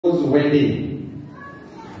Wedding,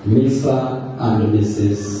 Mr. and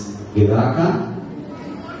Mrs. Iraka,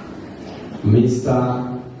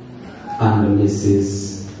 Mr. and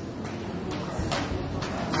Mrs.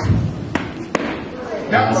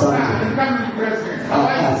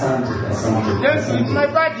 Asante. Yes, he's my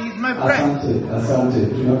buddy, he's my friend. Asante.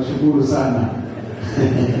 Tunakushukuru sana.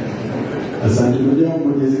 Asante. Mwenyewe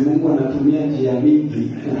Mwenyezi Mungu anatumia njia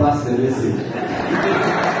mingi kupasa message.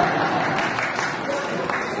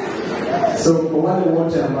 So kwa wale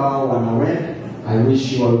wote ambao wanawe, I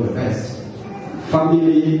wish you all the best.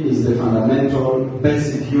 Family is the fundamental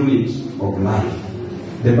basic unit of life.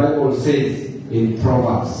 The Bible says in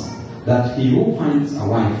Proverbs that he who finds a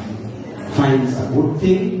wife finds a good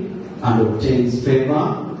thing and obtains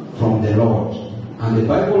favor from the Lord. And the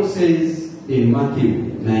Bible says in Matthew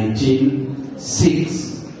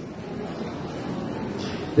 19:6,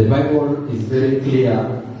 the Bible is very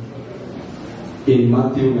clear in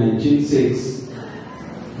Matthew 19:6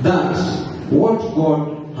 that what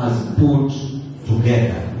God has put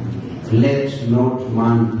together, let not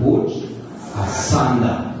man put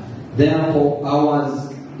asunder. Therefore, ours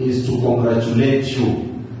is to congratulate you.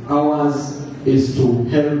 Ours is to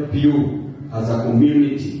help you as a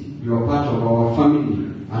community. You are part of our family,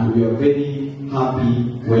 and we are very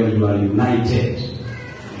happy when you are united.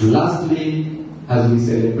 Lastly, as we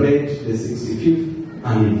celebrate the 65th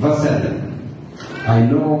anniversary, I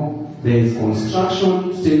know there is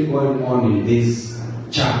construction still going on in this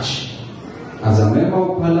church. As a member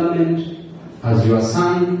of parliament, as your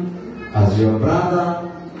son, as your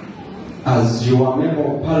brother, as your member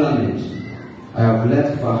of parliament, I have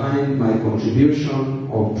left behind my contribution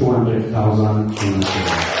of 200,000 in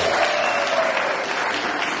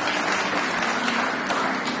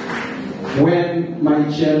When my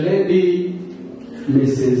chairlady,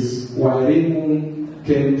 Mrs. Wairimu,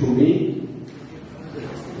 came to me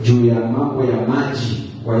juu ya mambo ya maji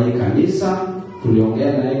kwa hii kanisa,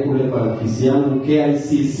 tuliongea naye kule kwa ofisi yangu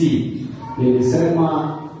KICC.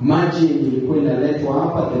 Nilisema maji ilikuwa inaletwa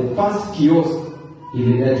hapa, the first kiosk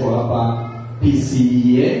ililetwa hapa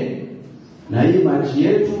PCEA, na hii maji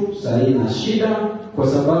yetu sasa ina shida kwa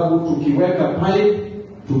sababu tukiweka pipe,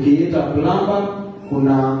 tukiita plumber,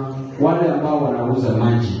 kuna wale ambao wanauza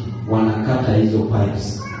maji wanakata hizo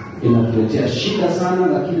pipes. Inatuletea shida sana,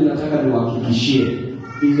 lakini nataka niwahakikishie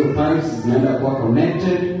hizo pipes zinaenda kuwa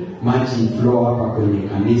connected, maji flow hapa kwenye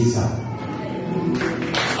kanisa.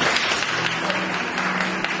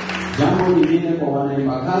 Jambo lingine kwa wana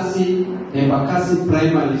Embakasi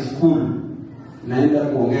Primary School, naenda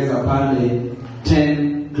kuongeza pale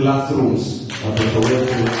 10 classrooms watoto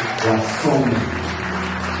wetu wasome.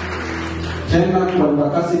 Tena kwa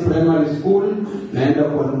Embakasi Primary School naenda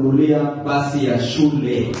kuwanunulia basi ya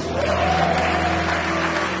shule.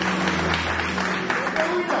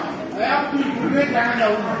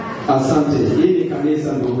 Asante. Hii ni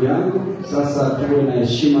kanisa ndugu yangu, sasa tuwe na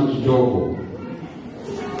heshima kidogo.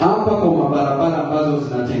 Hapa kwa mabarabara ambazo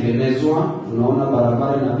zinatengenezwa, tunaona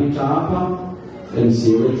barabara inapita hapa,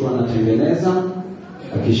 MCA wetu anatengeneza,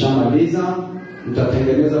 akishamaliza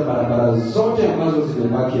mtatengeneza barabara zote ambazo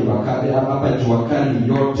zimebaki bakade hapa Juakali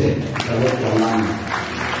yote tutaweka lami.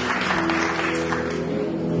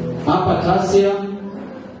 Hapa Tasia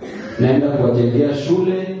naenda kuwajengea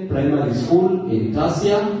shule primary school in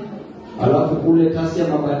Tasia, alafu kule Tasia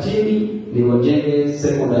Mabatini ni wajenge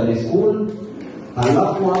secondary school,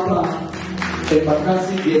 alafu hapa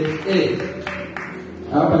Embakasi Gate A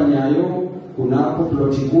hapa Nyayo kuna hapo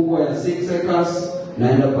ploti kubwa ya 6 acres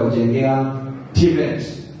naenda kuwajengea TVET.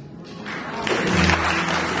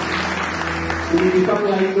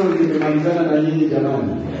 Kama hizo zimemalizana na nyinyi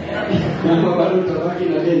jamani, na bado tutabaki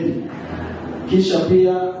na nini? Kisha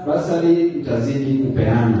pia basari itazidi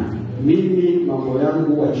kupeana. Mimi mambo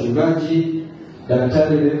yangu wachungaji,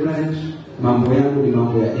 daktari reverend, mambo yangu ni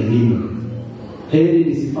mambo ya elimu. Heri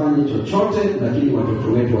nisifanye chochote, lakini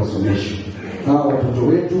watoto wetu wasomeshwe. Hao watoto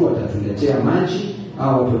wetu watatuletea maji,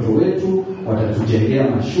 hao watoto wetu watatujengea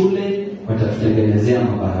mashule, watatutengenezea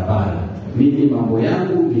mabarabara. Mimi mambo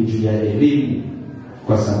yangu ni juu ya elimu,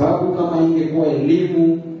 kwa sababu kama ingekuwa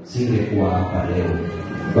elimu singekuwa hapa leo,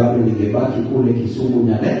 bado ningebaki kule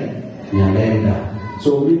Kisumu Nyalenda.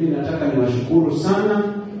 So mimi nataka niwashukuru sana